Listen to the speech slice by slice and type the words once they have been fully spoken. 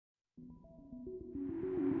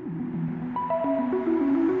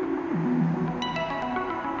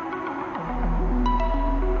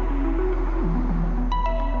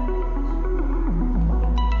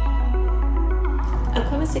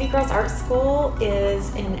Girls Art School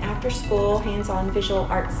is an after-school hands-on visual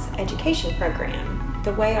arts education program.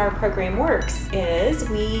 The way our program works is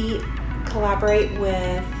we collaborate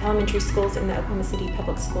with elementary schools in the Oklahoma City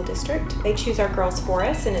Public School District. They choose our girls for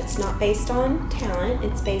us, and it's not based on talent,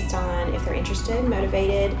 it's based on if they're interested,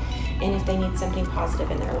 motivated, and if they need something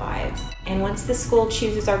positive in their lives. And once the school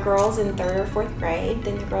chooses our girls in 3rd or 4th grade,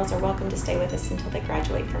 then the girls are welcome to stay with us until they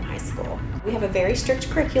graduate from high school. We have a very strict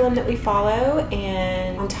curriculum that we follow,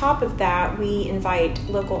 and on top of that, we invite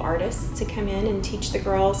local artists to come in and teach the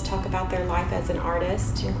girls, talk about their life as an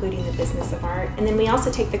artist, including the business of art. And then we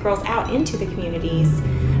also take the girls out into the communities.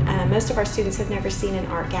 Most of our students have never seen an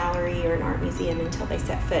art gallery or an art museum until they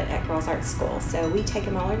set foot at Girls Art School. So we take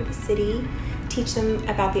them all over the city, teach them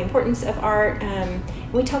about the importance of art.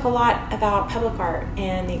 We talk a lot about public art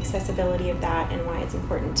and the accessibility of that and why it's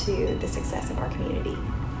important to the success of our community.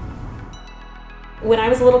 When I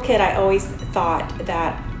was a little kid, I always thought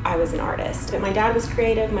that I was an artist. But my dad was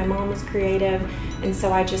creative, my mom was creative, and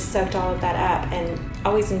so I just soaked all of that up and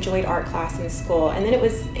always enjoyed art class in school. And then it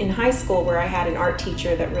was in high school where I had an art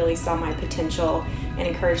teacher that really saw my potential and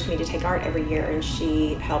encouraged me to take art every year, and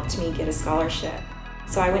she helped me get a scholarship.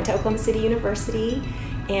 So I went to Oklahoma City University,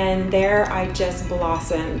 and there I just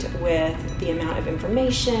blossomed with the amount of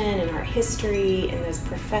information and art history and those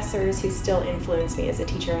professors who still influence me as a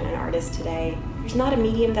teacher and an artist today. There's not a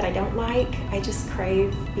medium that I don't like. I just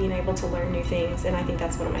crave being able to learn new things, and I think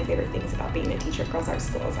that's one of my favorite things about being a teacher at Girls Art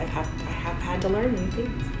School is I have had to learn new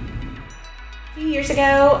things. A few years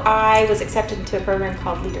ago, I was accepted into a program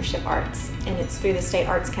called Leadership Arts, and it's through the State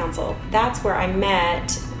Arts Council. That's where I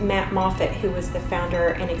met Matt Moffett, who was the founder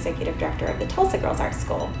and executive director of the Tulsa Girls Art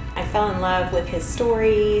School. I fell in love with his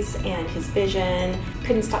stories and his vision.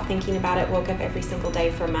 Couldn't stop thinking about it, woke up every single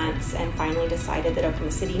day for months, and finally decided that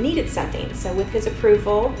Oklahoma City needed something. So with his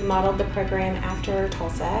approval, we modeled the program after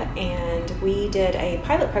Tulsa, and we did a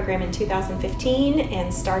pilot program in 2015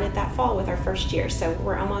 and started that fall with our first year. So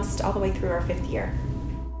we're almost all the way through our 5th year.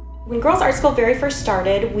 When Girls Art School very first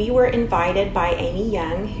started, we were invited by Amy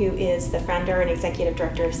Young, who is the founder and executive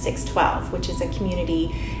director of 612, which is a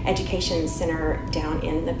community education center down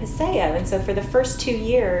in the Paseo. And so for the first 2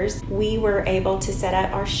 years, we were able to set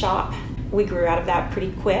up our shop. We grew out of that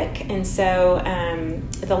pretty quick, and so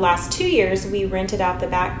the last 2 years we rented out the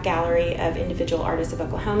back gallery of Individual Artists of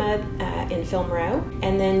Oklahoma in Film Row,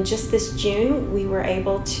 and then just this June we were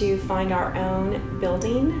able to find our own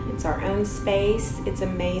building. It's our own space. It's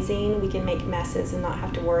amazing. We can make messes and not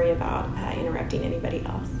have to worry about interrupting anybody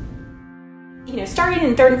else. You know, starting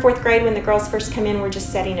in 3rd and 4th grade when the girls first come in, we're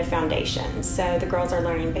just setting a foundation. So the girls are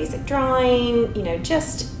learning basic drawing, you know,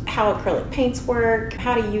 just how acrylic paints work,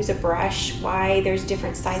 how to use a brush, why there's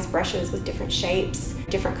different size brushes with different shapes,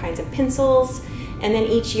 different kinds of pencils. And then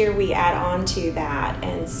each year we add on to that.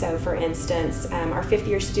 And so for instance, our 5th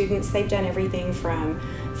year students, they've done everything from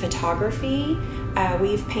photography.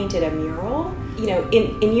 We've painted a mural. You know,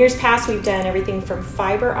 in years past, we've done everything from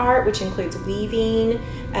fiber art, which includes weaving.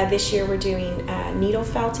 This year we're doing needle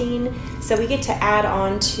felting. So we get to add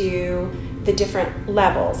on to the different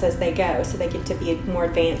levels as they go. So they get to be more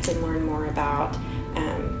advanced and learn more about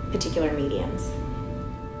particular mediums.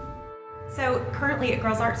 So currently at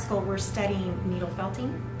Girls Art School, we're studying needle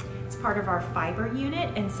felting. It's part of our fiber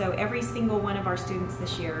unit, and so every single one of our students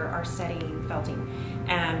this year are studying felting.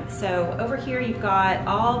 So over here you've got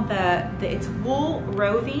all it's wool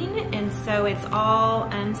roving, and so it's all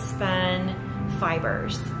unspun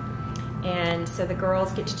fibers. And so the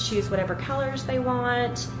girls get to choose whatever colors they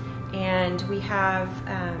want, and we have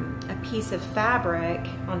a piece of fabric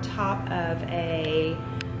on top of a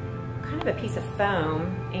kind of a piece of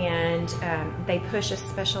foam, and they push a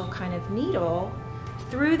special kind of needle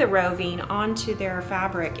through the roving onto their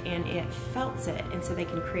fabric, and it felts it, and so they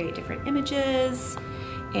can create different images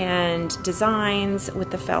and designs with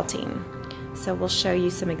the felting. So we'll show you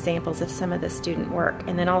some examples of some of the student work,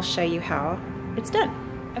 and then I'll show you how it's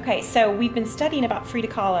done. Okay, so we've been studying about Frida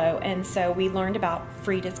Kahlo, and so we learned about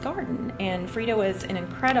Frida's garden, and Frida was an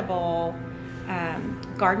incredible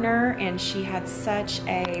gardener, and she had such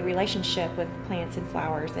a relationship with plants and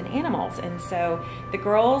flowers and animals. And so the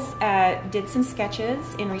girls did some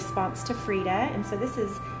sketches in response to Frida, and so this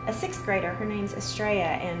is a 6th grader. Her name's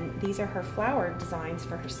Estrella, and these are her flower designs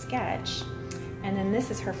for her sketch. And then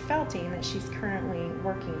this is her felting that she's currently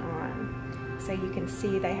working on. So you can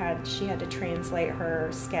see she had to translate her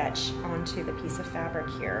sketch onto the piece of fabric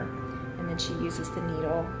here, and then she uses the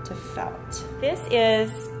needle to felt. This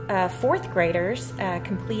is a 4th grader's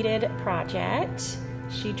completed project.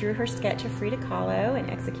 She drew her sketch of Frida Kahlo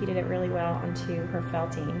and executed it really well onto her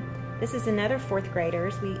felting. This is another fourth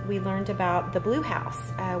graders. We learned about the Blue House,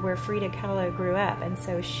 where Frida Kahlo grew up, and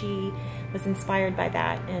so she was inspired by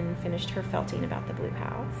that and finished her felting about the Blue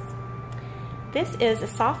House. This is a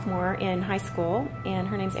sophomore in high school, and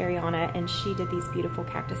her name's Ariana, and she did these beautiful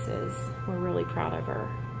cactuses. We're really proud of her.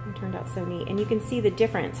 It turned out so neat. And you can see the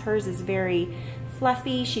difference. Hers is very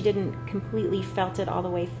fluffy. She didn't completely felt it all the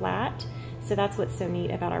way flat. So that's what's so neat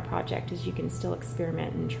about our project, is you can still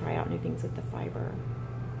experiment and try out new things with the fiber.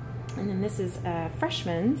 And then this is a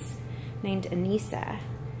freshman's named Anissa,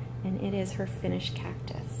 and it is her finished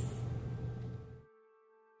cactus.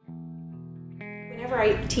 Whenever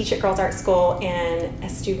I teach at Girls Art School and a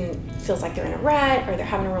student feels like they're in a rut, or they're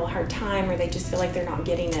having a real hard time, or they just feel like they're not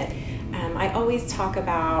getting it, I always talk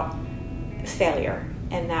about failure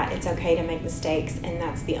and that it's okay to make mistakes, and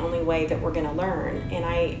that's the only way that we're going to learn. And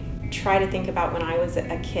I try to think about when I was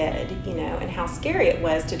a kid, you know, and how scary it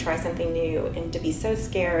was to try something new and to be so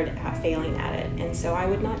scared at failing at it. And so I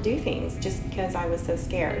would not do things just because I was so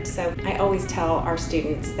scared. So I always tell our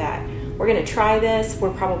students that we're going to try this,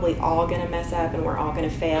 we're probably all going to mess up and we're all going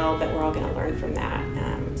to fail, but we're all going to learn from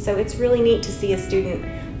that. So it's really neat to see a student,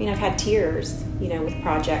 you know, I've had tears, you know, with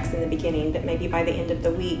projects in the beginning, but maybe by the end of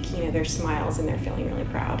the week, you know, there's smiles and they're feeling really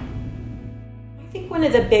proud. I think one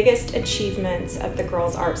of the biggest achievements of the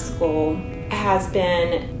Girls Art School has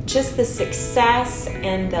been just the success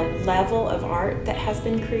and the level of art that has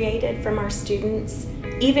been created from our students.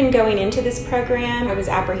 Even going into this program, I was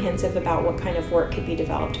apprehensive about what kind of work could be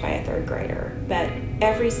developed by a third grader. But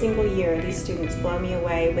every single year, these students blow me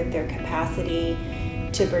away with their capacity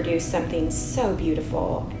to produce something so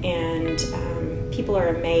beautiful, and people are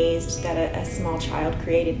amazed that a small child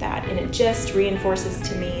created that. And it just reinforces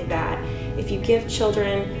to me that if you give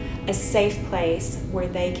children a safe place where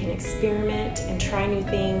they can experiment and try new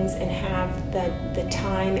things and have the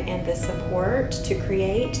time and the support to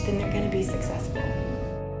create, then they're going to be successful.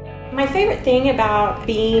 My favorite thing about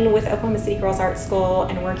being with Oklahoma City Girls Art School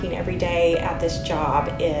and working every day at this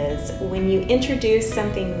job is when you introduce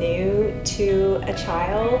something new to a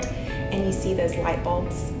child and you see those light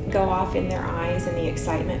bulbs go off in their eyes and the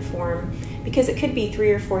excitement form, because it could be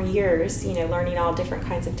 3 or 4 years, you know, learning all different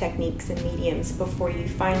kinds of techniques and mediums before you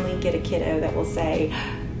finally get a kiddo that will say,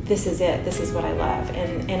 this is it, this is what I love.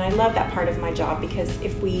 And I love that part of my job, because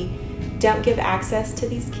if we don't give access to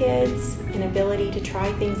these kids an ability to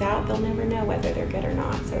try things out, they'll never know whether they're good or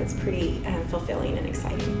not. So it's pretty fulfilling and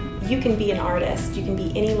exciting. You can be an artist. You can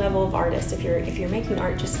be any level of artist. If you're making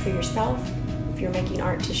art just for yourself, if you're making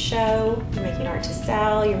art to show, you're making art to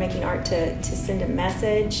sell, you're making art to send a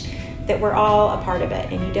message, that we're all a part of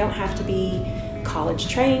it. And you don't have to be college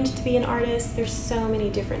trained to be an artist. There's so many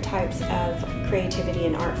different types of creativity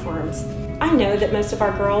and art forms. I know that most of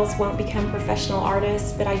our girls won't become professional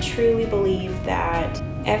artists, but I truly believe that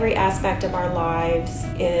every aspect of our lives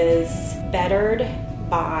is bettered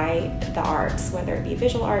by the arts, whether it be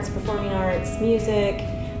visual arts, performing arts, music.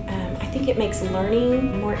 I think it makes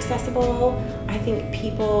learning more accessible. I think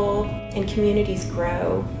people and communities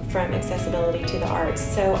grow from accessibility to the arts.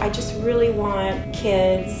 So I just really want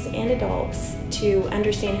kids and adults to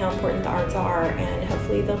understand how important the arts are, and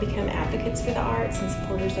hopefully they'll become advocates for the arts and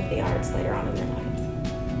supporters of the arts later on in their life.